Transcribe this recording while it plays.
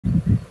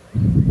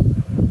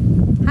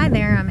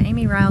there, I'm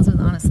Amy Riles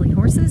with Honestly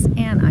Horses,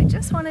 and I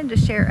just wanted to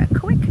share a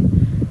quick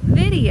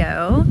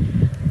video.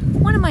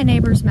 One of my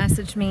neighbors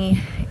messaged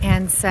me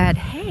and said,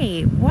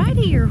 hey, why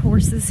do your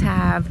horses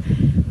have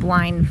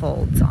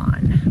blindfolds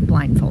on?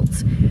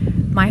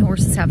 Blindfolds. My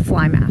horses have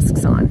fly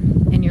masks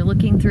on, and you're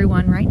looking through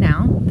one right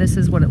now. This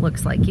is what it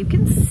looks like. You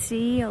can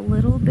see a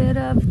little bit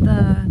of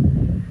the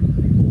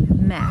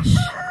mesh.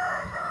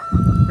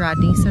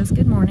 Rodney says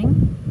good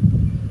morning.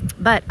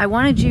 But I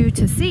wanted you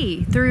to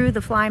see through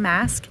the fly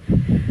mask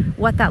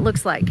what that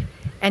looks like.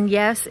 And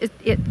yes,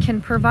 it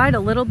can provide a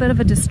little bit of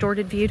a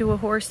distorted view to a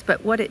horse,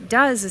 but what it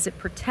does is it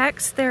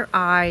protects their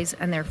eyes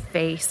and their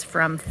face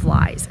from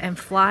flies. And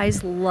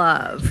flies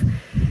love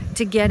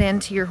to get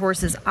into your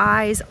horse's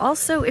eyes.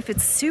 Also, if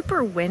it's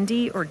super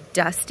windy or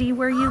dusty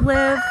where you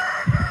live,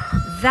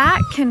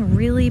 that can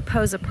really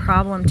pose a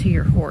problem to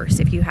your horse.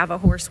 If you have a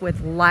horse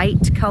with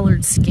light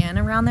colored skin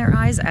around their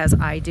eyes, as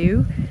I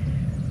do,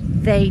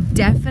 they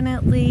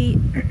definitely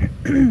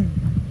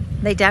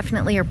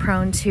are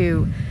prone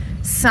to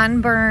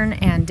sunburn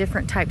and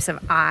different types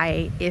of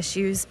eye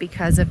issues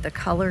because of the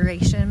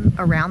coloration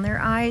around their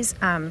eyes,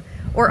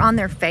 or on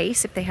their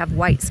face if they have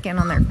white skin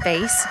on their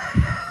face.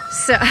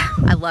 So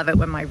I love it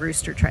when my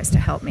rooster tries to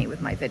help me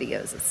with my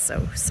videos.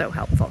 It's so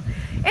helpful.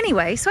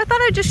 Anyway, so I thought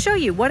I'd just show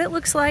you what it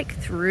looks like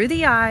through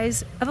the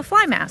eyes of a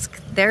fly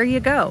mask. There you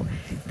go.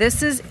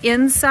 This is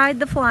inside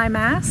the fly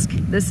mask.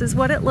 This is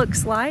what it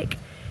looks like.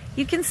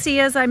 You can see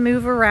as I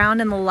move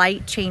around and the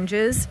light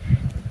changes,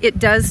 it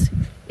does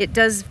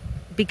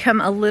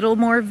become a little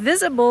more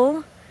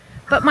visible,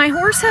 but my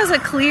horse has a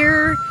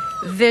clear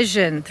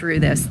vision through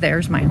this.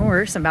 There's my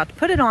horse. I'm about to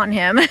put it on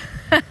him.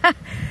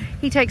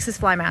 He takes his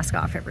fly mask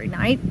off every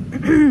night.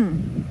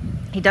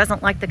 He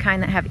doesn't like the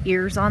kind that have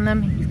ears on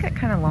them. He's got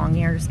kind of long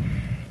ears,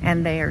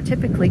 and they are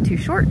typically too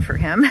short for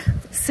him.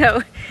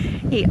 So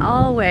he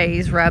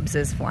always rubs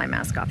his fly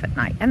mask off at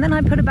night. And then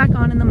I put it back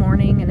on in the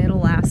morning, and it'll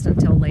last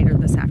until later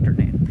this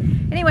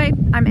afternoon. Anyway,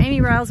 I'm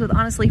Amy Riles with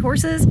Honestly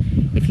Horses.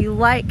 If you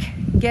like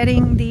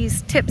getting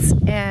these tips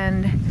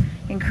and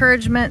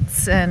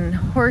encouragements and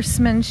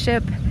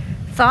horsemanship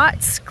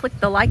thoughts, click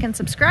the like and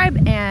subscribe.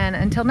 And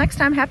until next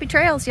time, happy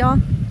trails, y'all.